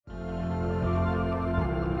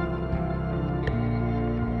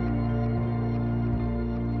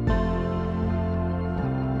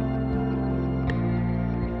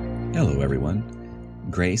Hello, everyone.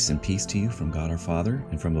 Grace and peace to you from God our Father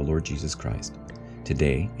and from the Lord Jesus Christ.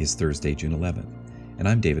 Today is Thursday, June 11th, and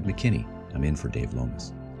I'm David McKinney. I'm in for Dave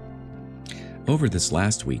Lomas. Over this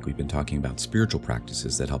last week, we've been talking about spiritual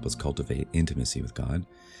practices that help us cultivate intimacy with God,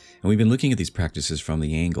 and we've been looking at these practices from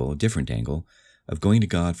a different angle, of going to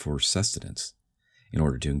God for sustenance in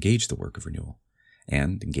order to engage the work of renewal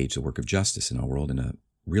and engage the work of justice in our world in a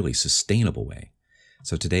really sustainable way.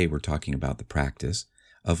 So today we're talking about the practice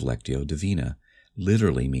of Lectio Divina,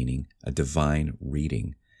 literally meaning a divine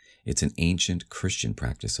reading. It's an ancient Christian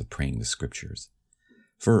practice of praying the Scriptures.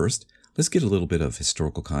 First, let's get a little bit of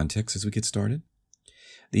historical context as we get started.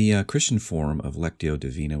 The Christian form of Lectio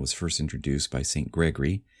Divina was first introduced by St.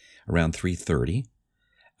 Gregory around 330,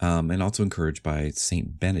 and also encouraged by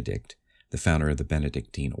St. Benedict, the founder of the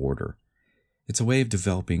Benedictine order. It's a way of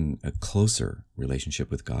developing a closer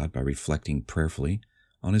relationship with God by reflecting prayerfully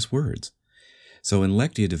on His words. So in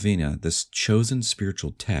Lectio Divina, this chosen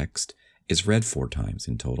spiritual text is read 4 times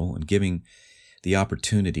in total and giving the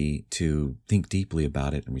opportunity to think deeply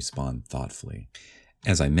about it and respond thoughtfully.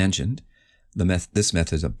 As I mentioned, this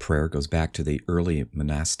method of prayer goes back to the early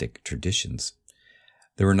monastic traditions.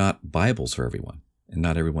 There were not Bibles for everyone, and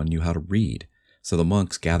not everyone knew how to read, so the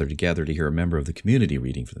monks gathered together to hear a member of the community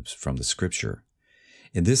reading from the Scripture.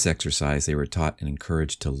 In this exercise, they were taught and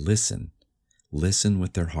encouraged to listen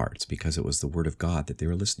with their hearts, because it was the Word of God that they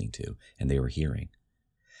were listening to and they were hearing.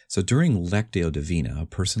 So during Lectio Divina, a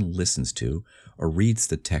person listens to or reads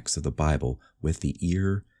the text of the Bible with the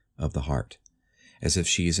ear of the heart, as if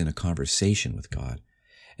she is in a conversation with God,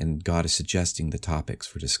 and God is suggesting the topics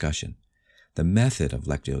for discussion. The method of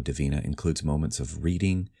Lectio Divina includes moments of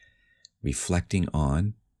reading, reflecting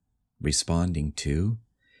on, responding to,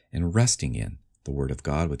 and resting in the Word of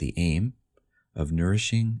God with the aim of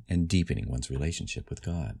nourishing and deepening one's relationship with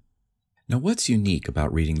God. Now, what's unique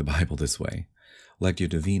about reading the Bible this way? Lectio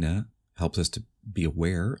Divina helps us to be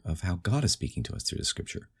aware of how God is speaking to us through the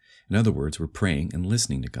Scripture. In other words, we're praying and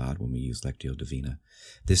listening to God when we use Lectio Divina.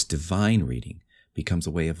 This divine reading becomes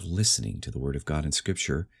a way of listening to the Word of God in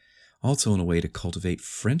Scripture, also in a way to cultivate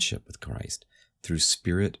friendship with Christ through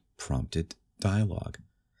Spirit-prompted dialogue.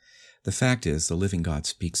 The fact is, the living God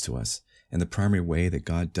speaks to us, and the primary way that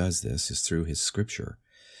God does this is through His Scripture.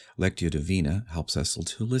 Lectio Divina helps us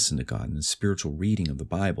to listen to God, and the spiritual reading of the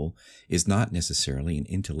Bible is not necessarily an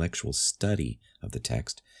intellectual study of the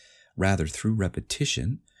text. Rather, through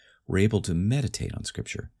repetition, we're able to meditate on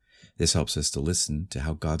Scripture. This helps us to listen to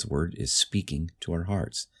how God's Word is speaking to our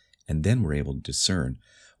hearts, and then we're able to discern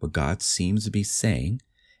what God seems to be saying,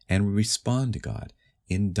 and we respond to God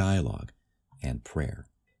in dialogue and prayer.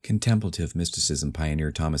 Contemplative mysticism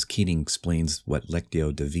pioneer Thomas Keating explains what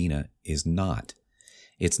Lectio Divina is not.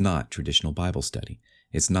 It's not traditional Bible study.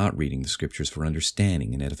 It's not reading the Scriptures for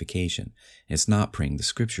understanding and edification. It's not praying the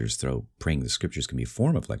Scriptures, though praying the Scriptures can be a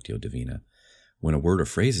form of Lectio Divina, when a word or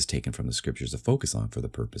phrase is taken from the Scriptures to focus on for the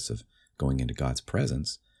purpose of going into God's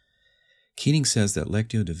presence. Keating says that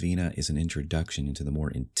Lectio Divina is an introduction into the more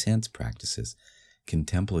intense practices,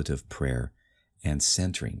 contemplative prayer and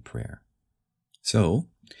centering prayer. So,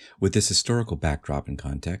 with this historical backdrop and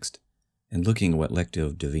context, and looking at what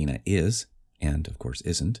Lectio Divina is, and of course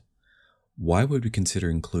isn't, why would we consider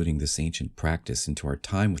including this ancient practice into our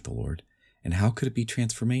time with the Lord, and how could it be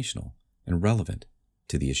transformational and relevant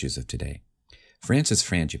to the issues of today? Francis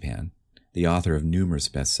Frangipane, the author of numerous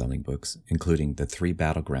best-selling books, including The 3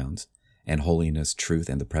 Battlegrounds and Holiness, Truth,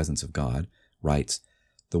 and the Presence of God, writes,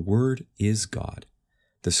 "The Word is God.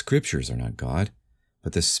 The Scriptures are not God,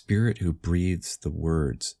 but the Spirit who breathes the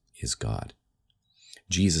words is God."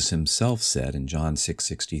 Jesus Himself said in John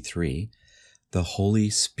 6:63, "The Holy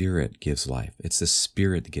Spirit gives life." It's the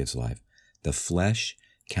Spirit that gives life. "The flesh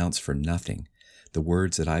counts for nothing. The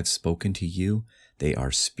words that I've spoken to you, they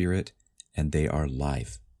are spirit and they are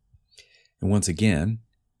life." And once again,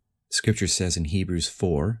 Scripture says in Hebrews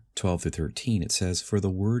 4:12-13, it says, "For the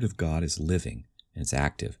Word of God is living, and it's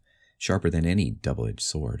active, sharper than any double-edged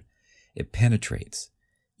sword. It penetrates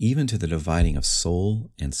even to the dividing of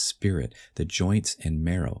soul and spirit, the joints and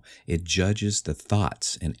marrow. It judges the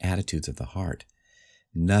thoughts and attitudes of the heart.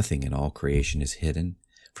 Nothing in all creation is hidden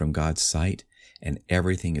from God's sight, and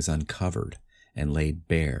everything is uncovered and laid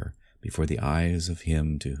bare before the eyes of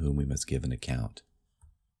Him to whom we must give an account."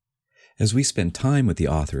 As we spend time with the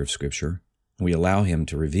author of Scripture, and we allow Him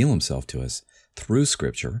to reveal Himself to us through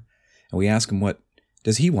Scripture, and we ask Him, what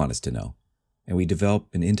does He want us to know? And we develop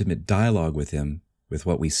an intimate dialogue with Him, with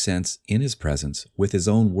what we sense in His presence, with His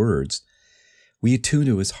own words, we attune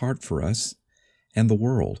to His heart for us and the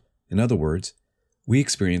world. In other words, we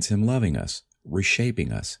experience Him loving us,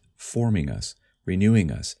 reshaping us, forming us, renewing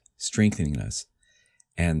us, strengthening us,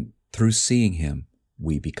 and through seeing him,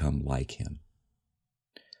 we become like him.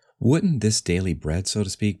 Wouldn't this daily bread, so to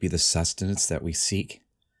speak, be the sustenance that we seek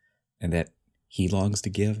and that he longs to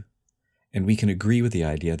give? And we can agree with the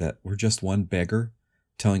idea that we're just one beggar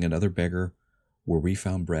telling another beggar where we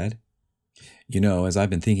found bread. You know, as I've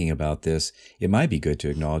been thinking about this, it might be good to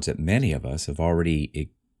acknowledge that many of us have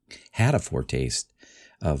already had a foretaste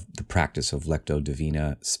of the practice of Lectio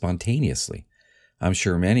Divina spontaneously. I'm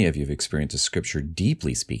sure many of you have experienced the scripture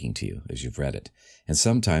deeply speaking to you as you've read it. And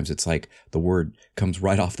sometimes it's like the word comes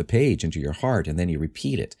right off the page into your heart, and then you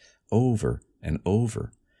repeat it over and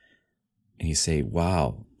over. And you say,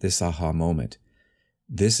 wow, this aha moment,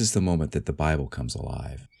 this is the moment that the Bible comes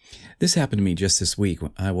alive. This happened to me just this week.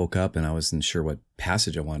 When I woke up and I wasn't sure what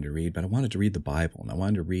passage I wanted to read, but I wanted to read the Bible, and I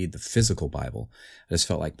wanted to read the physical Bible. I just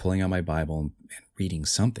felt like pulling out my Bible and reading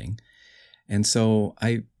something. And so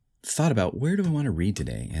I thought about, where do I want to read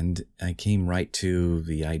today? And I came right to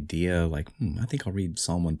the idea, like, I think I'll read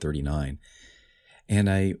Psalm 139. And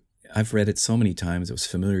I've read it so many times. It was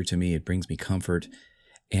familiar to me. It brings me comfort.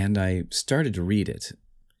 And I started to read it.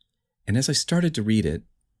 And as I started to read it,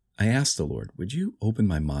 I asked the Lord, would you open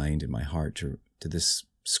my mind and my heart to this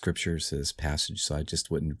scripture, to this passage, so I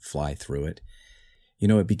just wouldn't fly through it? You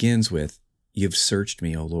know, it begins with, you've searched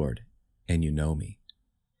me, O Lord, and you know me.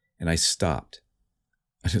 And I stopped.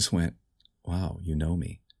 I just went, wow, you know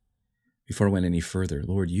me. Before I went any further,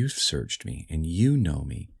 Lord, you've searched me and you know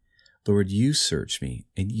me. Lord, you searched me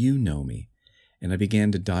and you know me. And I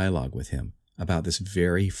began to dialogue with him about this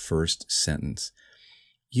very first sentence.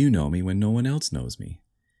 You know me when no one else knows me.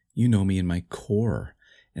 You know me in my core,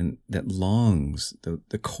 and that longs,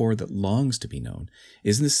 the core that longs to be known.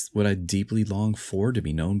 Isn't this what I deeply long for, to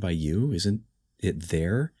be known by you? Isn't it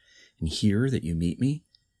there and here that you meet me?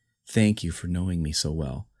 Thank you for knowing me so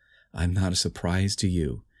well. I'm not a surprise to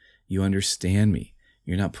you. You understand me.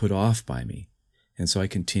 You're not put off by me. And so I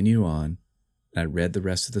continue on. I read the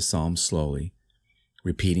rest of the psalm slowly,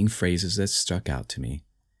 repeating phrases that stuck out to me.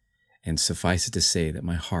 And suffice it to say that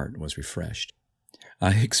my heart was refreshed.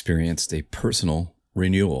 I experienced a personal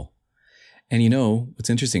renewal. And you know, what's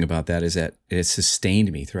interesting about that is that it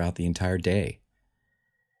sustained me throughout the entire day.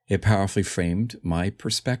 It powerfully framed my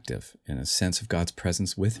perspective and a sense of God's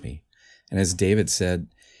presence with me. And as David said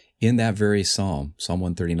in that very psalm, Psalm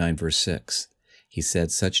 139, verse 6, he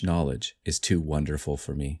said, such knowledge is too wonderful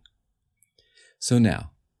for me. So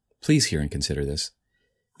now, please hear and consider this.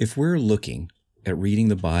 If we're looking at reading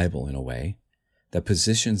the Bible in a way that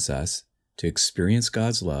positions us to experience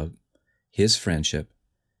God's love, his friendship,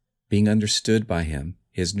 being understood by him,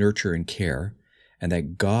 his nurture and care, and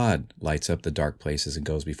that God lights up the dark places and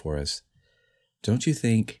goes before us, don't you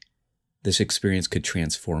think this experience could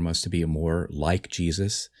transform us to be more like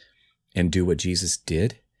Jesus and do what Jesus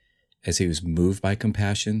did as he was moved by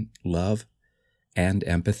compassion, love, and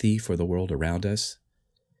empathy for the world around us?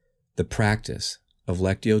 The practice of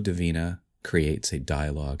Lectio Divina creates a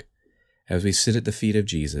dialogue. As we sit at the feet of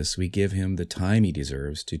Jesus, we give him the time he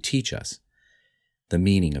deserves to teach us the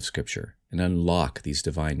meaning of Scripture and unlock these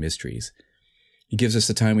divine mysteries. He gives us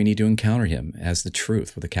the time we need to encounter him as the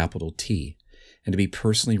truth with a capital T, and to be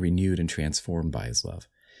personally renewed and transformed by his love.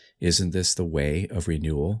 Isn't this the way of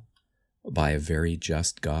renewal by a very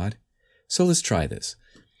just God? So let's try this.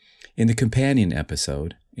 In the companion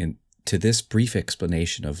episode, to this brief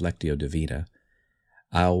explanation of Lectio Divina,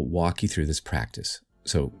 I'll walk you through this practice.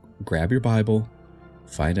 So grab your Bible,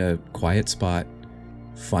 find a quiet spot,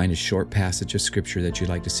 find a short passage of Scripture that you'd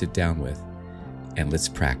like to sit down with, and let's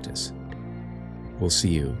practice. We'll see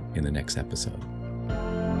you in the next episode.